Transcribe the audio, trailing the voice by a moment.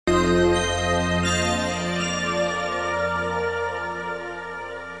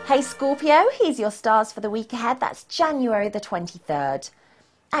Hey Scorpio, here's your stars for the week ahead. That's January the 23rd.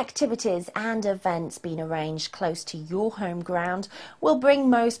 Activities and events being arranged close to your home ground will bring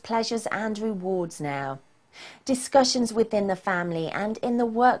most pleasures and rewards now. Discussions within the family and in the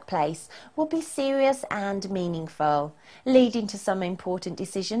workplace will be serious and meaningful, leading to some important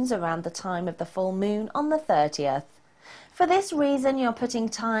decisions around the time of the full moon on the 30th. For this reason, you're putting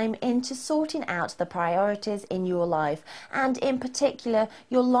time into sorting out the priorities in your life and in particular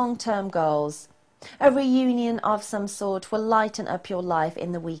your long-term goals. A reunion of some sort will lighten up your life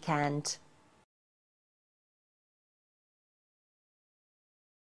in the weekend.